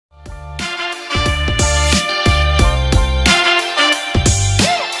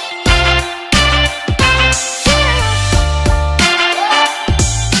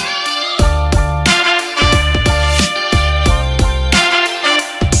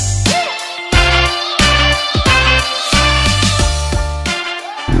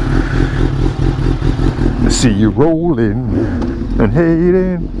See you rolling and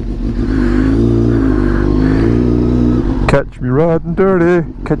hating. Catch me riding dirty,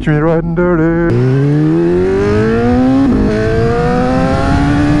 catch me riding dirty.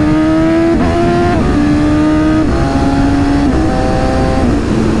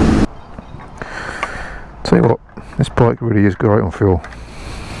 Tell you what, this bike really is great on fuel.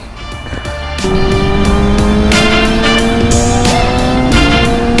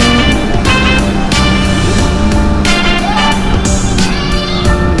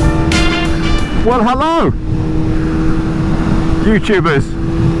 Well, hello, YouTubers,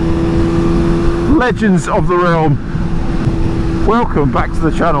 legends of the realm. Welcome back to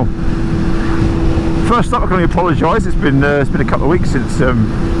the channel. First up, I can only apologise. It's been a couple of weeks since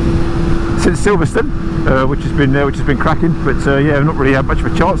Silverstone, which has been cracking. But yeah, I've not really had much of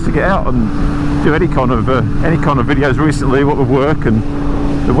a chance to get out and do any kind of videos recently. What with work, and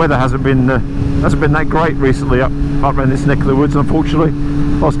the weather hasn't been that great recently up around this neck of the woods, unfortunately.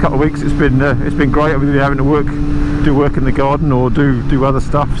 Last couple of weeks it's been great. I've been having to do work in the garden or do other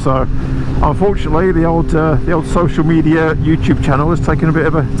stuff. So unfortunately the old social media YouTube channel has taken a bit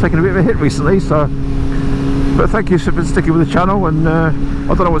of a hit recently. So, but thank you for sticking with the channel. And I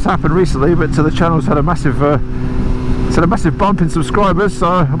don't know what's happened recently, but the channel's had a massive bump in subscribers. So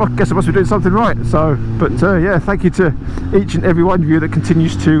I guess I must be doing something right. So, but yeah, thank you to each and every one of you that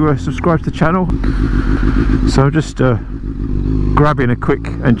continues to subscribe to the channel. So just grabbing a quick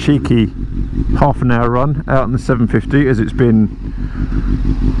and cheeky half-an-hour run out on the 750, as it's been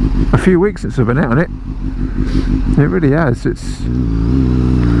a few weeks since I've been out on it. It really has. It's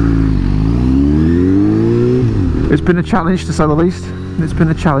been a challenge, to say the least. It's been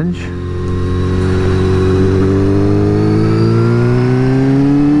a challenge.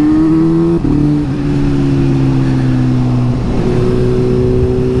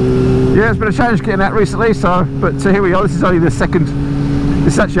 Yeah, it's been a challenge getting out recently. So, but here we are. This is only the second.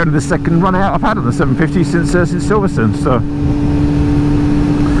 This is actually only the second run out I've had on the 750 since Silverstone. So,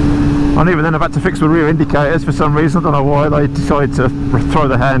 and even then I've had to fix my rear indicators for some reason. I don't know why they decided to throw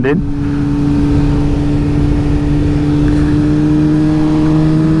the hand in.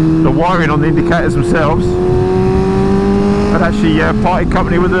 The wiring on the indicators themselves had actually parted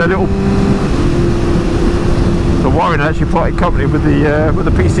company with the little. The wiring actually parted company with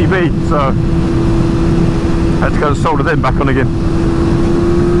the PCB, so I had to go and solder them back on again.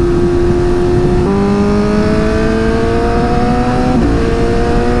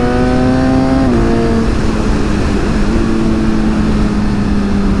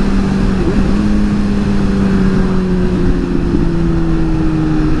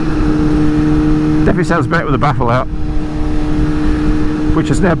 Definitely sounds better with the baffle out, which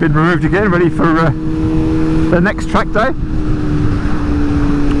has now been removed again, ready for the next track day,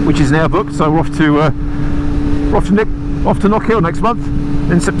 which is now booked. So we're off to Knock Hill next month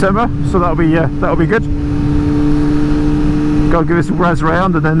in September. So that'll be good. Go give us a razz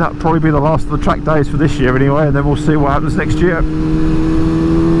around, and then that'll probably be the last of the track days for this year anyway. And then we'll see what happens next year.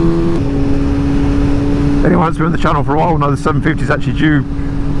 Anyone that's been on the channel for a while will know the 750 is actually due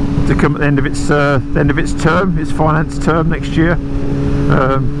to come at the end of its term, its finance term next year.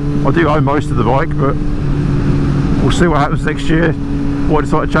 I do own most of the bike, but we'll see what happens next year, what I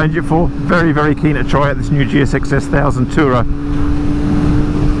decide to change it for. Very, very keen to try out this new GSXS-1000 Tourer,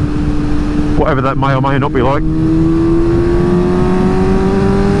 whatever that may or may not be like.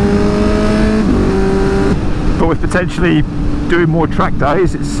 But with potentially doing more track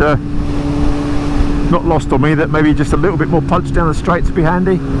days, it's not lost on me that maybe just a little bit more punch down the straights would be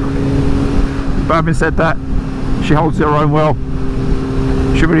handy. But having said that, she holds her own well.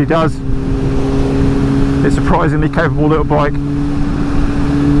 She really does. It's a surprisingly capable little bike.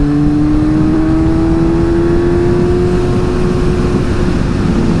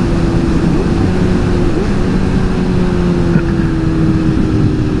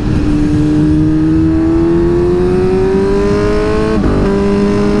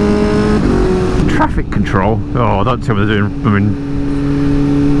 Traffic control? Oh, don't tell me they're doing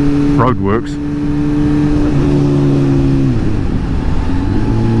roadworks.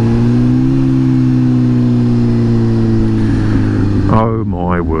 Oh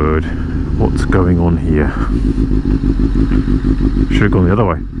my word, what's going on here? Should have gone the other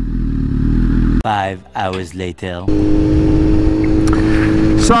way. 5 hours later.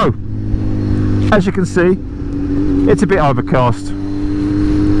 So, as you can see, it's a bit overcast.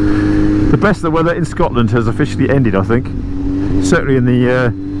 The best of the weather in Scotland has officially ended, I think. Certainly in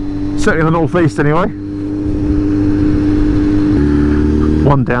the northeast anyway.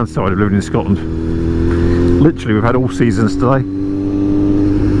 One downside of living in Scotland. Literally, we've had all seasons today.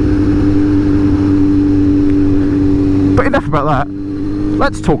 enough about that.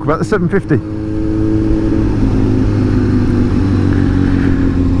 Let's talk about the 750.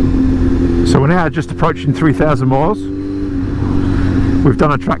 So we're now just approaching 3,000 miles. We've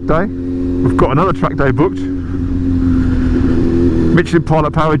done a track day. We've got another track day booked. Michelin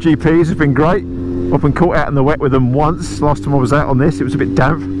Pilot Power GPs have been great. I've been caught out in the wet with them once. Last time I was out on this, it was a bit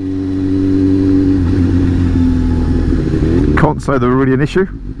damp. Can't say they were really an issue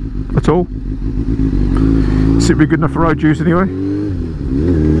at all. Seem to be good enough for road use anyway.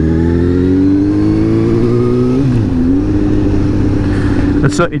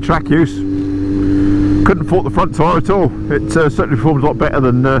 And certainly track use. Couldn't fault the front tyre at all. It certainly performed a lot better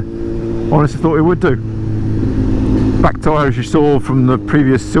than I honestly thought it would do. Back tyre, as you saw from the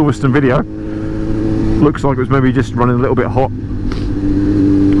previous Silverstone video, looks like it was maybe just running a little bit hot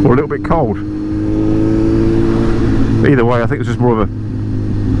or a little bit cold. Either way, I think it was just more of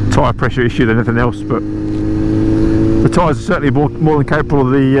a tyre pressure issue than anything else. But the tyres are certainly more than capable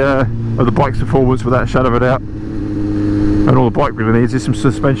of the bike's performance, without a shadow of a doubt. And all the bike really needs is some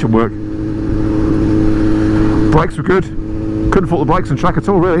suspension work. Brakes were good. Couldn't fault the brakes and track at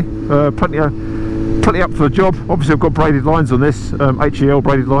all, really. Plenty up for the job. Obviously I've got braided lines on this, HEL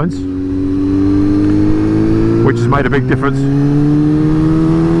braided lines, which has made a big difference.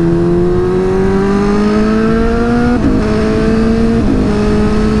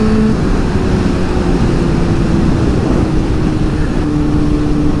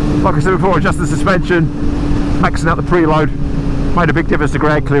 Like I said before, adjusting the suspension, maxing out the preload, made a big difference to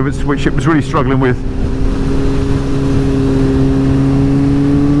ground clearance, which it was really struggling with.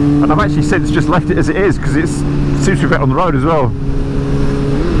 And I've actually since just left it as it is, because it seems to be better on the road as well.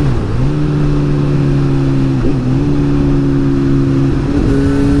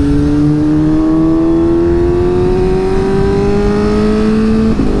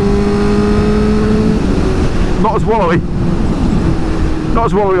 Not as wallowy. Not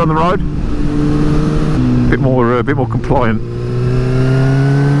as wallowy on the road. A bit more compliant.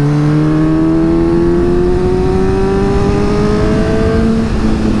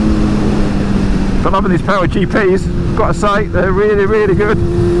 But loving these Power GPs, got to say, they're really, really good.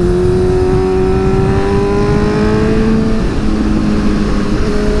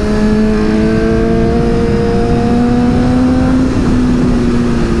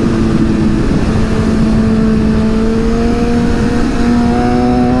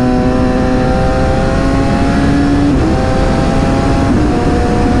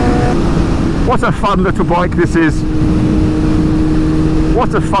 What a fun little bike this is.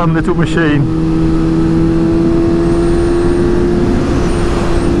 What a fun little machine.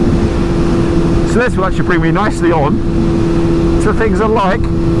 So this will actually bring me nicely on to things I like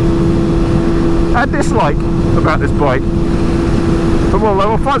and dislike about this bike. But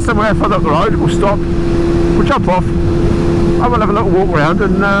we'll find somewhere further up the road, we'll stop, we'll jump off, I will have a little walk around,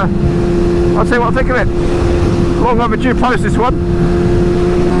 and I'll tell you what I think of it. Long overdue post, this one.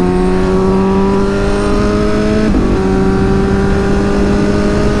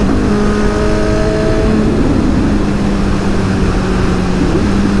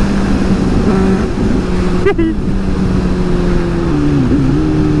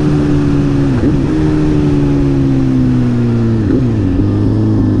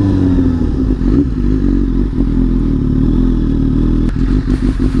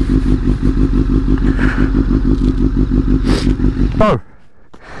 So,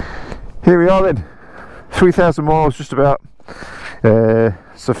 here we are then, 3,000 miles just about.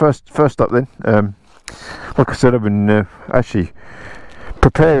 So first up then, like I said, I've been actually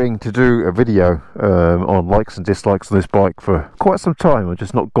preparing to do a video on likes and dislikes on this bike for quite some time. I've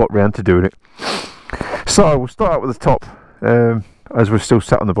just not got round to doing it. So we'll start out with the top, as we're still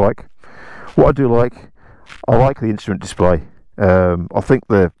sat on the bike. What I do like, I like the instrument display. I think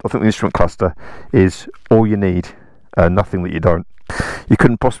the instrument cluster is all you need, nothing that you don't. You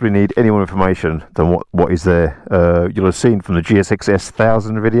couldn't possibly need any more information than what is there. You'll have seen from the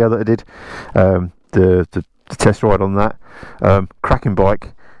GSXS-750 video that I did, the test ride on that. Cracking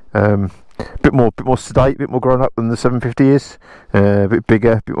bike, bit more sedate, bit more grown up than the 750 is. A bit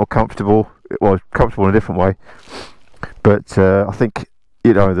bigger, a bit more comfortable. Well, comfortable in a different way. But I think,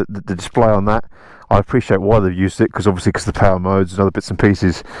 you know, the display on that, I appreciate why they've used it, because obviously because the power modes and other bits and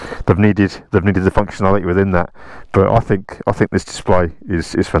pieces, they've needed the functionality within that. But I think this display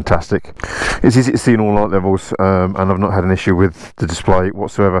is fantastic. It's easy to see in all light levels, and I've not had an issue with the display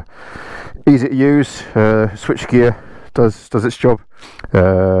whatsoever. Easy to use. Switch gear does its job.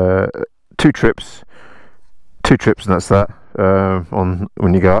 Two trips, and that's that. On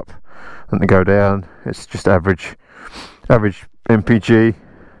when you go up and to go down, it's just average MPG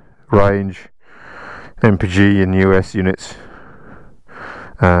range. MPG and US units,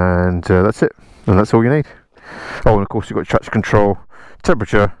 and that's it, and that's all you need. Oh, and of course you've got traction control,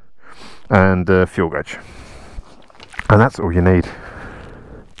 temperature, and fuel gauge, and that's all you need.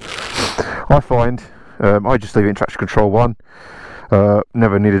 I find I just leave it in traction control 1.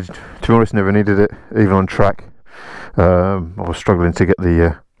 Never needed, to be honest, never needed it even on track. I was struggling to get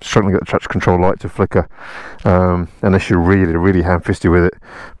the traction control light to flicker, unless you're really ham-fisted with it,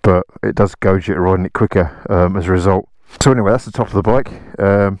 but it does gauge it, riding it quicker as a result. So anyway, that's the top of the bike.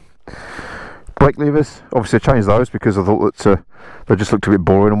 Brake levers, obviously I changed those because I thought that they just looked a bit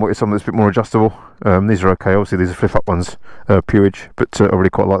boring and wanted something that's a bit more adjustable. These are okay, obviously these are flip-up ones, pewage, but I really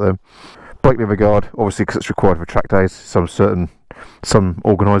quite like them. Brake lever guard, obviously because it's required for track days. Some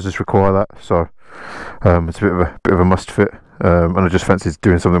organisers require that, so it's a bit of a must fit. And I just fancied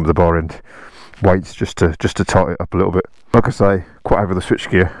doing something with the bar end weights just to tighten it up a little bit. Like I say, quite happy with the switch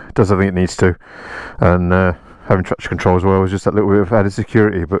gear, it does everything it needs to, and having traction control as well is just that little bit of added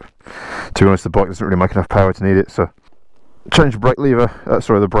security. But to be honest, the bike doesn't really make enough power to need it. So change the brake lever,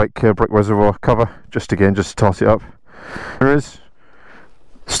 the brake reservoir cover, just to tighten it up. Mirrors,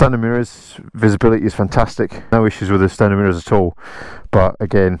 standard mirrors, visibility is fantastic, no issues with the standard mirrors at all, but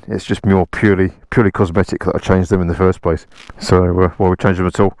again it's just more purely cosmetic that I changed them in the first place. So why we changed them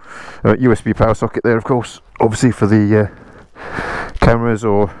at all. USB power socket there, of course, obviously for the cameras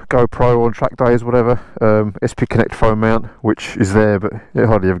or GoPro on track days, whatever. SP Connect phone mount, which is there but it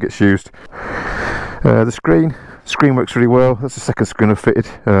hardly ever gets used. The screen works really well. That's the second screen I've fitted.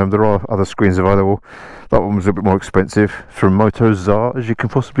 There are other screens available. That one was a bit more expensive, from MotoZar, as you can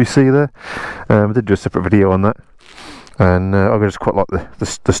possibly see there. I did do a separate video on that, and I just quite like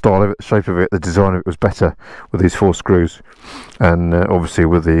the style of it, the shape of it, the design of it was better with these 4 screws, and obviously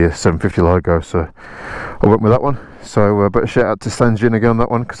with the 750 logo, so I went with that one. So but a shout out to Stanjin again on that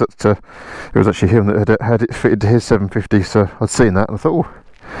one, because it was actually him that had it fitted to his 750, so I'd seen that and I thought, oh,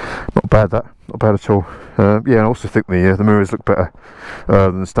 not bad at all. Yeah, and I also think the mirrors look better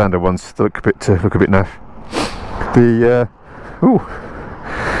than the standard ones. They look a bit naff.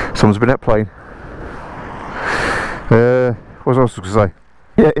 Someone's been out playing. What was I supposed to say?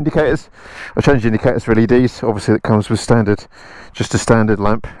 Yeah, indicators. I changed the indicators for LEDs. Obviously, it comes with just a standard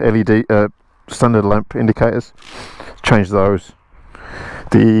lamp LED, standard lamp indicators. Changed those.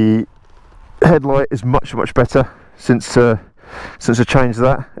 The headlight is much better since I changed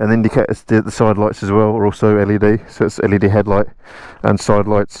that, and the indicators, the side lights as well, are also LED, so it's LED headlight and side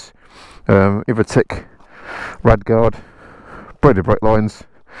lights. Ivertech rad guard, braided brake lines,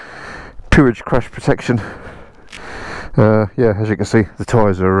 pewage crash protection. Yeah, as you can see, the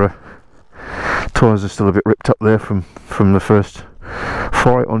tyres are still a bit ripped up there from the first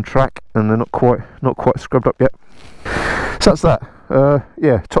fry on track, and they're not quite scrubbed up yet. So that's that.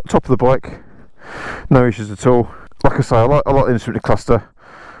 Yeah, top of the bike, no issues at all. Like I say, I like the instrument cluster.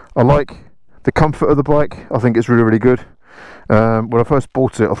 I like the comfort of the bike. I think it's really good. When I first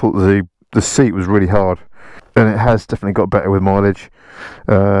bought it, I thought the seat was really hard, and it has definitely got better with mileage.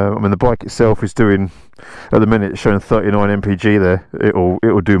 I mean, the bike itself is doing, at the minute, it's showing 39 mpg there.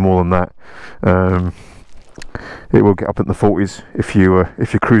 It'll do more than that. It will get up in the 40s if you're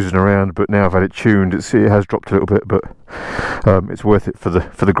cruising around. But now I've had it tuned, it has dropped a little bit, but it's worth it for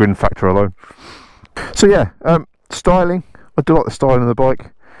the grin factor alone. So yeah. Styling, I do like the styling of the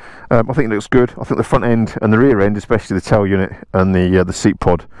bike. I think it looks good. I think the front end and the rear end, especially the tail unit and the seat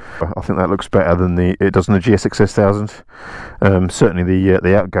pod, I think that looks better than it does on the GSXS-1000. Certainly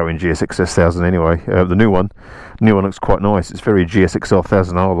the outgoing GSXS-1000 anyway. The new one looks quite nice. It's very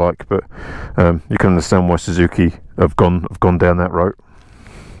GSXR-1000R like, but you can understand why Suzuki have gone down that route.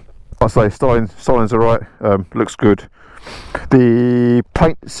 I say styling's alright. Looks good. The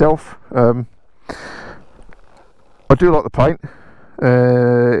paint itself, I do like the paint.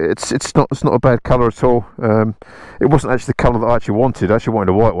 It's not a bad colour at all. It wasn't actually the colour that I actually wanted. I actually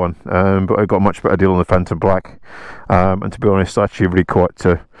wanted a white one, but I got a much better deal on the Phantom Black. And to be honest, I actually really quite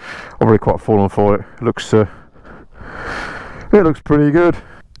fallen for it. It looks pretty good.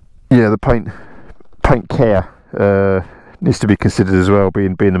 Yeah, the paint care needs to be considered as well,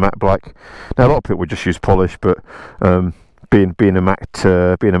 being the matte black. Now a lot of people would just use polish, but being a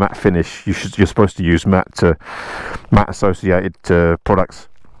matte finish, you're supposed to use matte associated products.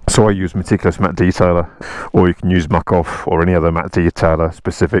 So I use Meticulous Matte Detailer, or you can use Muck Off or any other matte detailer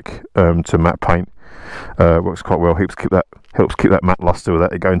specific to matte paint. Works quite well. Helps keep that matte luster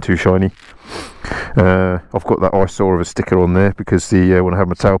without it going too shiny. I've got that eyesore of a sticker on there because when I had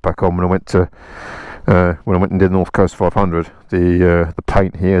my tail pack on when I went and did the North Coast 500, the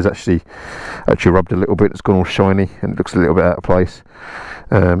paint here is actually rubbed a little bit. It's gone all shiny and it looks a little bit out of place.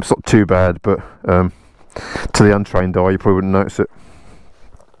 It's not too bad, but to the untrained eye, you probably wouldn't notice it.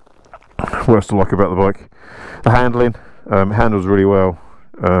 What else do I like about the bike? The handling. Handles really well.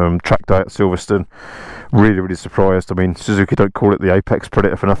 Track day at Silverstone, really surprised. I mean, Suzuki don't call it the Apex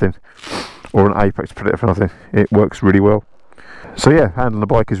Predator for nothing, or an Apex Predator for nothing. It works really well. So yeah, handling the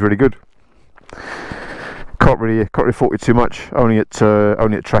bike is really good. Can't really fault it too much. Only at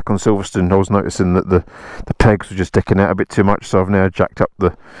track on Silverstone, I was noticing that the pegs were just sticking out a bit too much. So I've now jacked up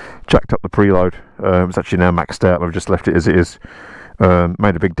the preload. It's actually now maxed out. I've just left it as it is.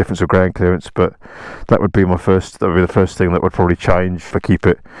 Made a big difference with ground clearance, but that would be the first thing that would probably change. For keep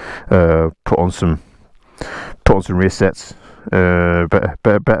it, put on some rear sets,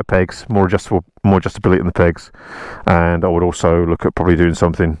 better pegs, more adjustability in the pegs, and I would also look at probably doing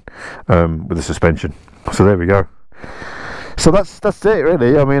something with the suspension. So there we go. So that's it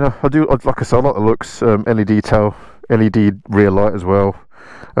really. I mean, like I said, I like the looks. LED rear light as well.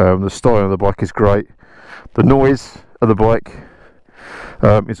 The style of the bike is great. The noise of the bike.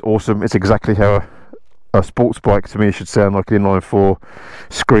 It's awesome. It's exactly how a sports bike to me should sound, like an inline 4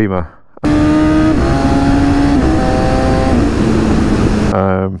 screamer.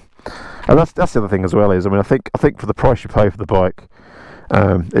 And that's the other thing as well. Is, I mean, I think for the price you pay for the bike,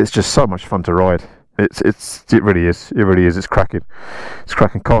 it's just so much fun to ride. It really is. It really is. It's cracking. It's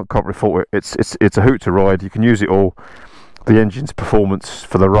cracking. Can't really fault it. It's a hoot to ride. You can use it all. The engine's performance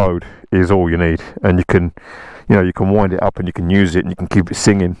for the road is all you need, and you can wind it up and you can use it and you can keep it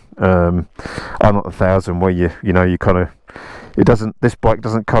singing. Unlike the 1000, where you kind of, this bike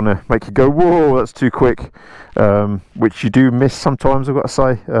doesn't kind of make you go, whoa, that's too quick, which you do miss sometimes, I've got to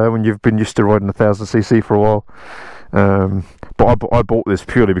say, when you've been used to riding a 1000cc for a while. But I bought this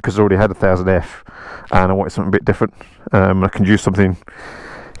purely because I already had a 1000F and I wanted something a bit different. I can use something,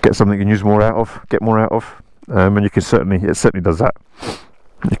 get something you can use more out of, get more out of, and it certainly does that.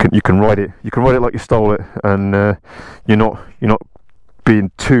 You can ride it like you stole it, and you're not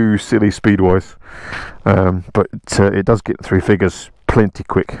being too silly speed wise, but it does get 3 figures plenty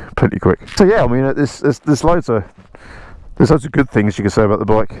quick. So yeah, I mean, there's loads of good things you can say about the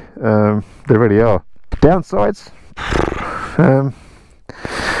bike. There really are. Downsides,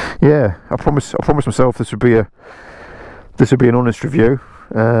 yeah, I promise myself this would be an honest review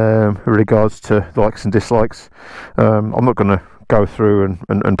in regards to likes and dislikes. I'm not going to go through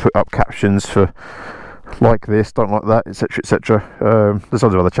and put up captions for like this, don't like that, etc. There's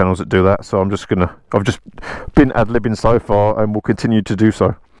other channels that do that, so I've just been ad-libbing so far and will continue to do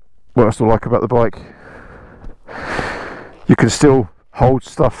so. What else do I like about the bike? You can still hold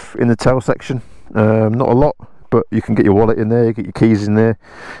stuff in the tail section, not a lot, but you can get your wallet in there, you get your keys in there.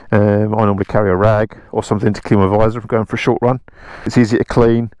 I normally carry a rag or something to clean my visor if I'm going for a short run. It's easy to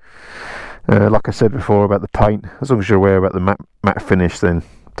clean. Like I said before about the paint, as long as you're aware about the matte finish, then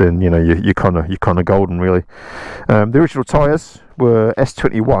you're kind of golden really. The original tyres were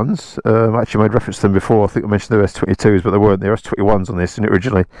S21s. I actually made reference to them before. I think I mentioned they were S22s, but they weren't. They were S21s on this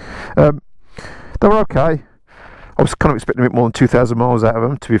originally. They were okay. I was kind of expecting a bit more than 2,000 miles out of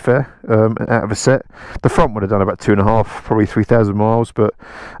them, to be fair, out of a set. The front would have done about 2.5, probably 3,000 miles, but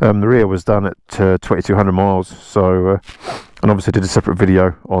the rear was done at 2,200 miles. So, and obviously did a separate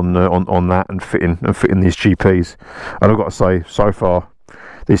video on that and fitting these GPs. And I've got to say, so far,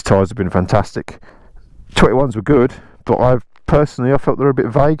 these tyres have been fantastic. 21s were good, but I felt they were a bit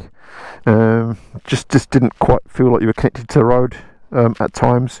vague. Just didn't quite feel like you were connected to the road at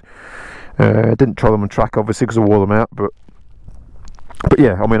times. I didn't try them on track, obviously, because I wore them out, but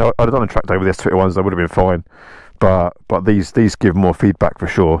yeah, I mean, I'd have done a track day with the S21s, they would have been fine, but these give more feedback for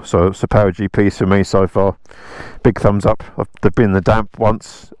sure. So Power GPs for me so far, big thumbs up. They've been in the damp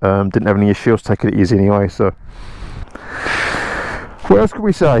once, didn't have any issues, taking it easy anyway. So what else can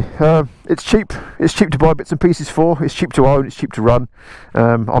we say? It's cheap to buy bits and pieces for. It's cheap to own. It's cheap to run.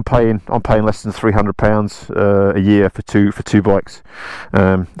 I'm paying less than £300 a year for two bikes.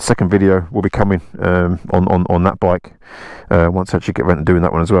 Second video will be coming on that bike once I actually get around to doing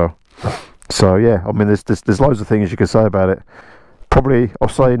that one as well. So yeah, I mean, there's loads of things you can say about it. Probably I'll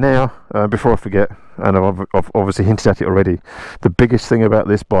say now before I forget, and I've obviously hinted at it already. The biggest thing about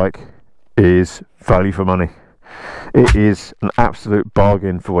this bike is value for money. It is an absolute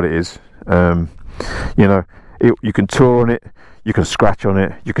bargain for what it is. You can tour on it, you can scratch on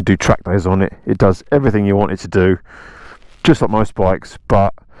it, you can do track days on it. It does everything you want it to do, just like most bikes.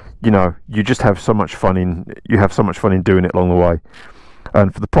 But you just have so much fun in doing it along the way.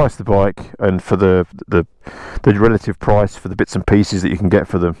 And for the price of the bike, and for the relative price for the bits and pieces that you can get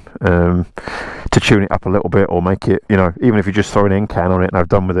for them, to tune it up a little bit or make it, even if you just throw an end can on it and have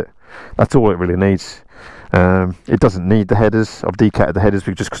done with it, that's all it really needs. It doesn't need the headers. I've decatted the headers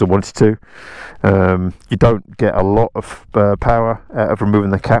just because I wanted to. You don't get a lot of power out of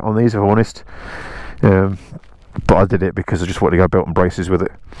removing the cat on these, if I'm honest. But I did it because I just wanted to go belt and braces with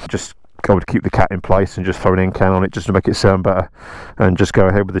it. Just go to keep the cat in place and just throw an end can on it just to make it sound better, and just go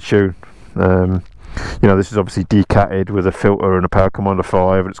ahead with the tune. You know, this is obviously decatted with a filter and a Power Commander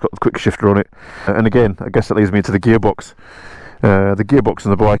 5, and it's got the quick shifter on it. And again, I guess that leads me into the gearbox. The gearbox on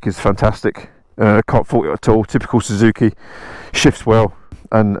the bike is fantastic. Can't fault it at all. Typical Suzuki, shifts well,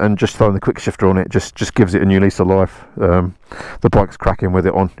 and just throwing the quick shifter on it just gives it a new lease of life. The bike's cracking with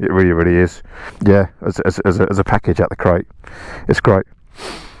it on. It really is. Yeah, as a package out the crate, it's great.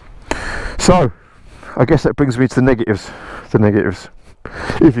 So I guess that brings me to the negatives. The negatives,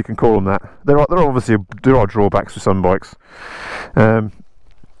 if you can call them that. There are drawbacks with some bikes. Where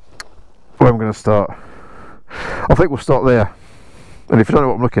I'm going to start, I think we'll start there. And if you don't know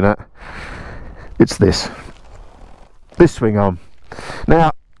what I'm looking at, it's this swing arm.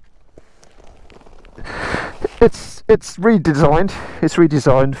 Now it's redesigned. It's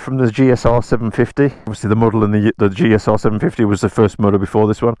redesigned from the GSR-750. Obviously the model in the GSR-750 was the first model before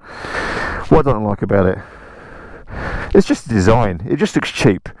this one. What I don't like about it, it's just the design. It just looks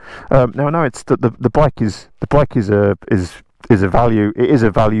cheap. Now I know it's the bike is a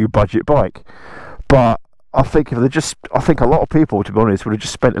value budget bike, but I think a lot of people, to be honest, would have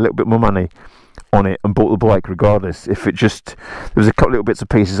just spent a little bit more money on it and bought the bike regardless. If there was a couple little bits of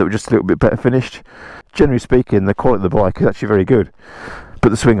pieces that were just a little bit better finished. Generally speaking, the quality of the bike is actually very good, but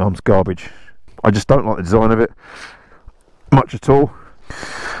the swing arm's garbage. I just don't like the design of it much at all.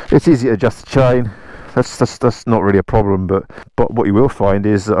 It's easy to adjust the chain. That's not really a problem, but what you will find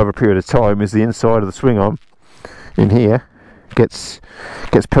is that over a period of time is the inside of the swing arm in here gets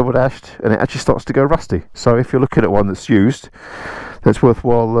pebble dashed, and it actually starts to go rusty. So if you're looking at one that's used, that's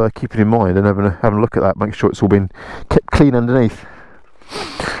worthwhile keeping in mind and having a look at that. Make sure it's all been kept clean underneath.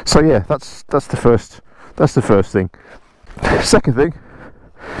 So yeah, that's the first thing. Second thing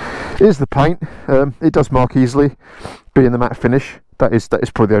is the paint. It does mark easily, being the matte finish. That is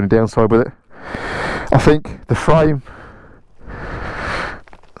probably the only downside with it. I think the frame's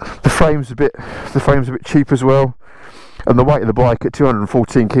a bit cheap as well. And the weight of the bike at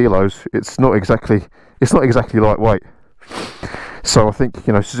 214 kilos, it's not exactly lightweight. So I think,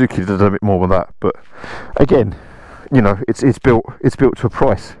 you know, Suzuki did a bit more with that. But again, you know, it's built to a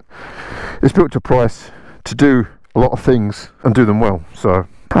price. It's built to a price to do a lot of things and do them well. So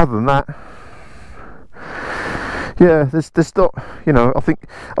other than that, yeah, there's not, you know, I think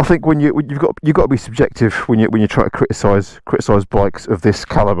when you've got to be subjective when you try to criticize bikes of this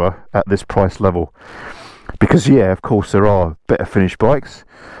caliber at this price level. Because yeah, of course there are better finished bikes,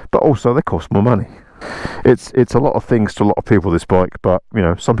 but also they cost more money. It's a lot of things to a lot of people, this bike, but you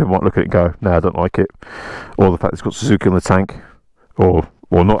know, some people might look at it and go, no, I don't like it, or the fact it's got Suzuki on the tank, or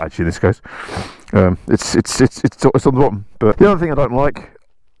not actually in this case. It's on the bottom. But the other thing I don't like,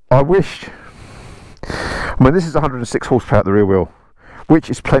 I mean, this is 106 horsepower at the rear wheel, which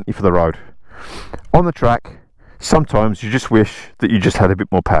is plenty for the road. On the track, sometimes you just wish that you just had a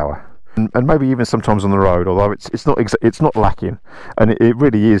bit more power. And maybe even sometimes on the road, although it's not lacking, and it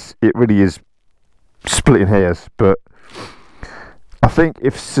really is splitting hairs. But I think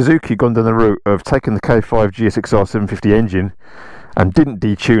if Suzuki had gone down the route of taking the K5 GSXR-750 engine and didn't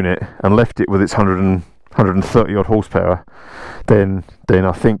detune it and left it with its 130 odd horsepower, then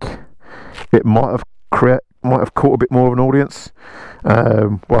I think it might have caught a bit more of an audience.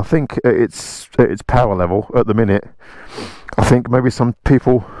 Well, I think its power level at the minute, I think maybe some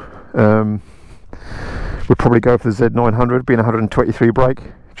people would probably go for the Z900, being 123 brake,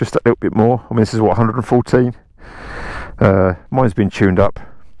 just a little bit more. I mean, this is what, 114. Mine's been tuned up,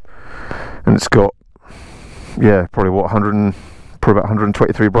 and it's got, yeah, probably what, probably about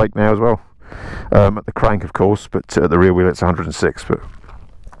 123 brake now as well. At the crank, of course, but at the rear wheel it's 106. But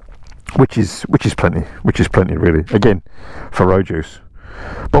which is plenty really. Again, for road use.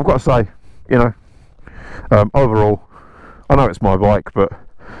 But I've got to say, you know, overall, I know it's my bike, but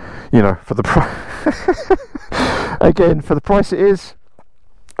you know, for the again, for the price it is,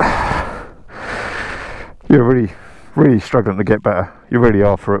 you're really struggling to get better. You really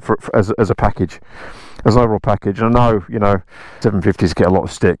are for as a package, as an overall package. And I know, you know, 750s get a lot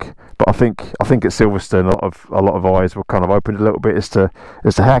of stick, but I think at Silverstone a lot of eyes were kind of opened a little bit as to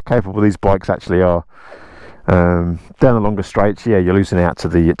how capable these bikes actually are. Down the longer straights, yeah, you're losing out to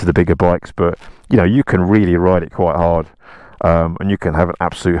the bigger bikes, but you know, you can really ride it quite hard. And you can have an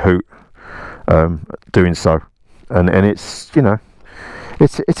absolute hoot doing so, and it's, you know,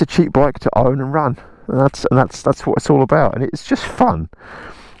 it's a cheap bike to own and run, and that's what it's all about, and it's just fun.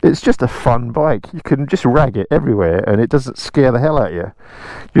 It's just a fun bike. You can just rag it everywhere and it doesn't scare the hell out of you.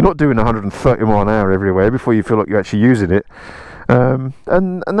 You're not doing 130 mile an hour everywhere before you feel like you're actually using it. And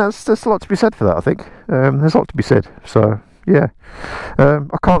there's a lot to be said for that, I think. There's a lot to be said. So, yeah.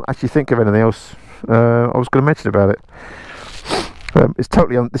 I can't actually think of anything else I was going to mention about it. This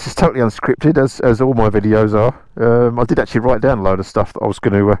is totally unscripted, as all my videos are. I did actually write down a load of stuff that I was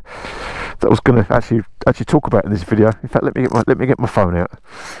going to actually talk about in this video. In fact, let me get my phone out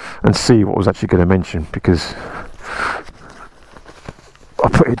and see what I was actually going to mention, because I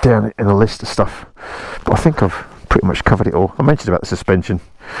put it down in a list of stuff, but I think I've pretty much covered it all. I mentioned about the suspension,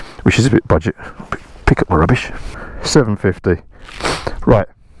 which is a bit budget. Pick up my rubbish. 750. Right.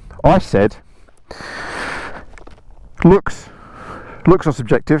 I said looks are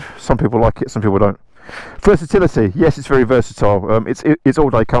subjective. Some people like it, some people don't. Versatility, yes, it's very versatile. It's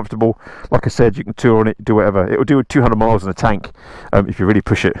all day comfortable. Like I said, you can tour on it, do whatever. It will do 200 miles in a tank if you really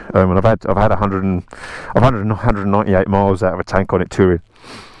push it. And I've had 198 miles out of a tank on it touring.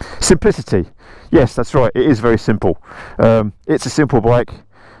 Simplicity, yes, that's right. It is very simple. It's a simple bike.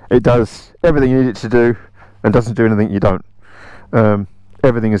 It does everything you need it to do, and doesn't do anything you don't.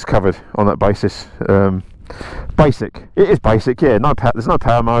 Everything is covered on that basis. Basic. It is basic, yeah. There's no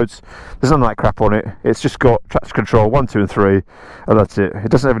power modes. There's none of that crap on it. It's just got traction control 1, 2 and 3, and that's it.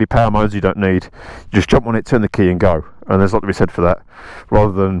 It doesn't have any power modes you don't need. You just jump on it, turn the key and go. And there's a lot to be said for that.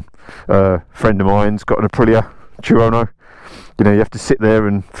 Rather than a friend of mine's got an Aprilia Tuono. You know, you have to sit there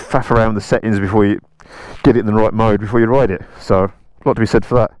and faff around the settings before you get it in the right mode before you ride it. So, a lot to be said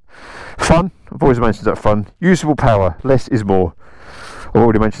for that. Fun. I've always mentioned that fun. Usable power. Less is more. I've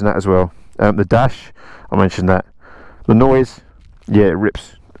already mentioned that as well. The dash, I mentioned that. The noise, yeah, it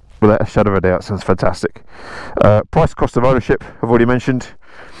rips without a shadow of a doubt. Sounds fantastic. Price, cost of ownership, I've already mentioned.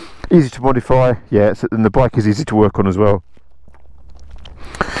 Easy to modify, yeah, and the bike is easy to work on as well.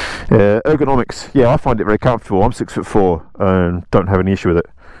 Ergonomics, yeah, I find it very comfortable. I'm 6'4" and don't have any issue with it.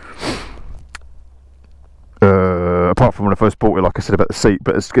 Apart from when I first bought it, like I said about the seat,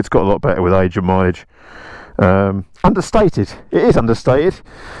 but it's got a lot better with age and mileage. Understated. It is understated.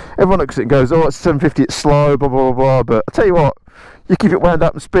 Everyone looks at it and goes, oh, it's 750, it's slow, blah blah blah. But I tell you what, you keep it wound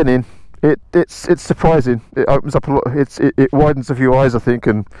up and spinning, it's surprising. It opens up a lot. It widens a few eyes, I think,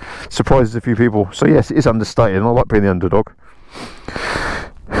 and surprises a few people. So yes, it is understated, and I like being the underdog.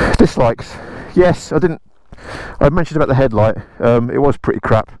 Dislikes. Yes, I mentioned about the headlight. It was pretty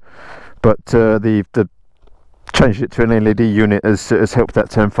crap, but the changed it to an LED unit has helped that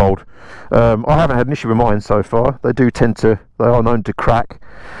tenfold. I haven't had an issue with mine so far. They are known to crack,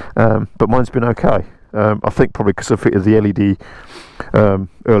 but mine's been okay. I think probably because I fitted the LED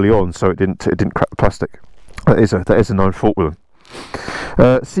early on, so it didn't crack the plastic. That is a known fault with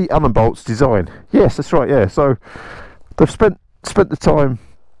them. Seat Allen bolts design. Yes, that's right. Yeah, so they've spent the time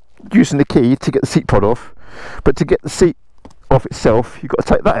using the key to get the seat pod off, but to get the seat off itself, you've got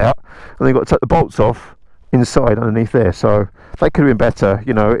to take that out, and then you've got to take the bolts off inside underneath there. So that could have been better.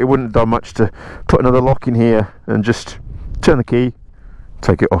 You know, it wouldn't have done much to put another lock in here and just turn the key,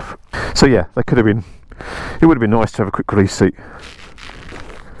 take it off. So yeah, that could have been, it would have been nice to have a quick release seat.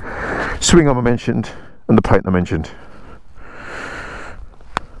 Swing arm I mentioned, and the paint I mentioned,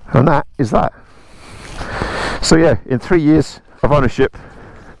 and that is that. So yeah, in 3 years of ownership,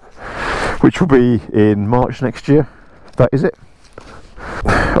 which will be in March next year, that is it.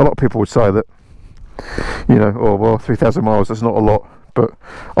 A lot of people would say that, you know, oh well, 3,000 miles, that's not a lot, but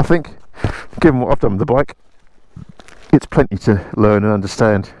I think, given what I've done with the bike, it's plenty to learn and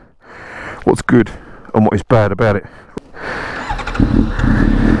understand what's good and what is bad about it.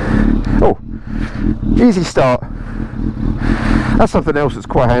 Oh, easy start. That's something else that's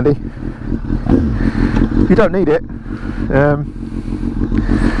quite handy. You don't need it,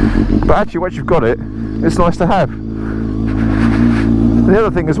 but actually once you've got it, it's nice to have. The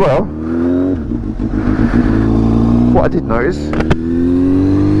other thing as well, what I did notice,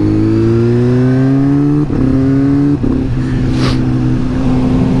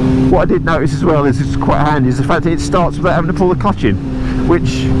 as well is it's quite handy is the fact that it starts without having to pull the clutch in, which,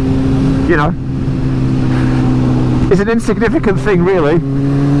 you know, is an insignificant thing really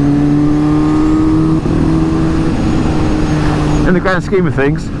in the grand scheme of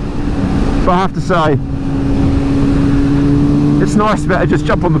things, but I have to say it's nice to be able to just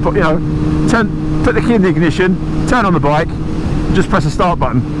jump on the, you know, put the key in the ignition, turn on the bike, just press the start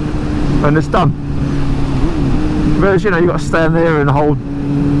button, and it's done. Whereas, you know, you've got to stand there and hold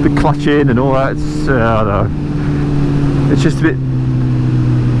the clutch in and all that. It's, I don't know, it's just a bit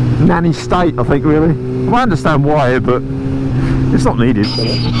nanny state, I think, really. Well, I understand why, but it's not needed.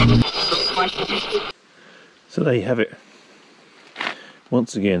 So there you have it.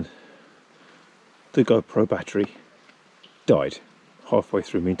 once again, the GoPro battery died halfway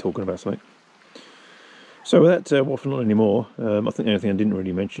through me talking about something. So without waffling on anymore, I think the only thing I didn't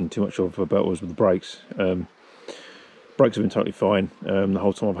really mention too much of about was with the brakes. Brakes have been totally fine the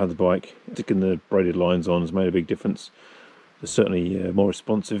whole time I've had the bike. Sticking the braided lines on has made a big difference. They're certainly more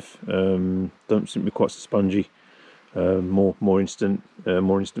responsive, don't seem to be quite so spongy, more instant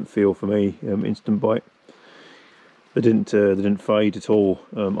feel for me, instant bite. They didn't fade at all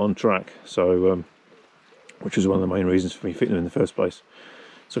on track, so which was one of the main reasons for me fitting them in the first place.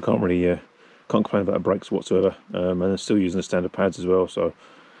 So I can't really can't complain about the brakes whatsoever, and they're still using the standard pads as well. So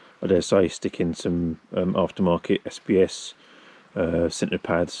I dare say stick in some aftermarket SPS centered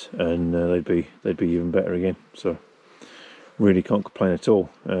pads, and they'd be even better again. So really can't complain at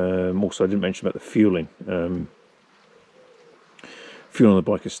all. Also, I didn't mention about the fueling. Fuel on the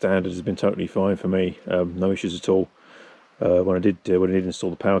bike as standard has been totally fine for me. No issues at all. When I did install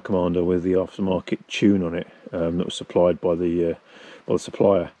the power commander with the aftermarket tune on it that was supplied by the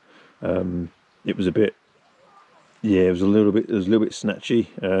supplier, it was a bit, yeah, it was a little bit snatchy,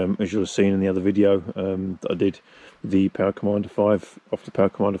 as you'll have seen in the other video that I did with the Power Commander 5 off the Power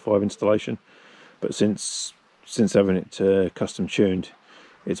Commander 5 installation. But since having it custom tuned,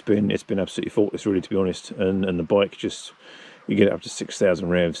 it's been absolutely faultless, really, to be honest. And the bike just, you get it up to 6,000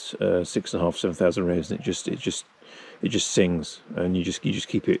 revs, 6,500, 7,000 revs, and it just sings, and you just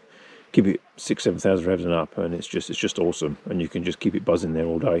keep it 6,000-7,000 revs and up, and it's just awesome, and you can just keep it buzzing there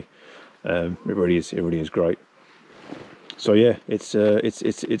all day. It really is great. So yeah, it's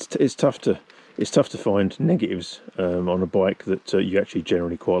tough to find negatives on a bike that you actually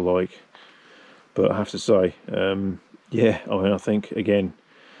generally quite like. But I have to say, yeah, I mean, I think again,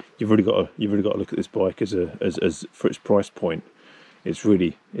 you've really got to look at this bike as for its price point. It's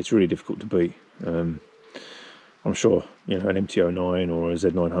really difficult to beat. I'm sure, you know, an MT-09 or a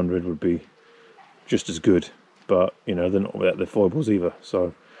Z900 would be just as good, but you know, they're not without their foibles either.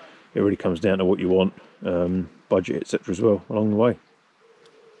 So it really comes down to what you want, budget, etc. as well along the way.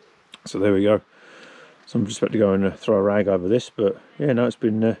 So there we go. So I'm just about to go and throw a rag over this, but yeah, no, it's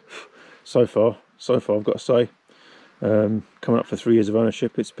been so far I've got to say, coming up for 3 years of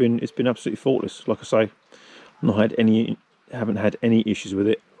ownership, it's been absolutely faultless. Like I say, haven't had any issues with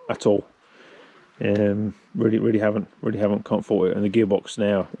it at all. Really haven't, can't fault it. And the gearbox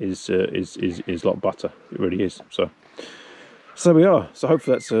now is like butter. It really is. So there we are. So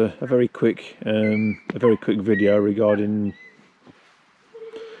hopefully that's a very quick video regarding.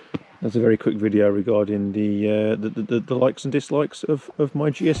 That's a very quick video regarding the likes and dislikes of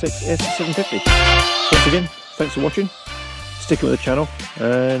my GSXS-750. Once again, thanks for watching, sticking with the channel,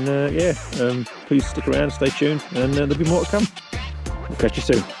 and yeah, please stick around, stay tuned, and there'll be more to come. We'll catch you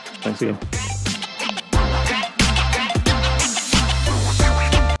soon. Thanks again.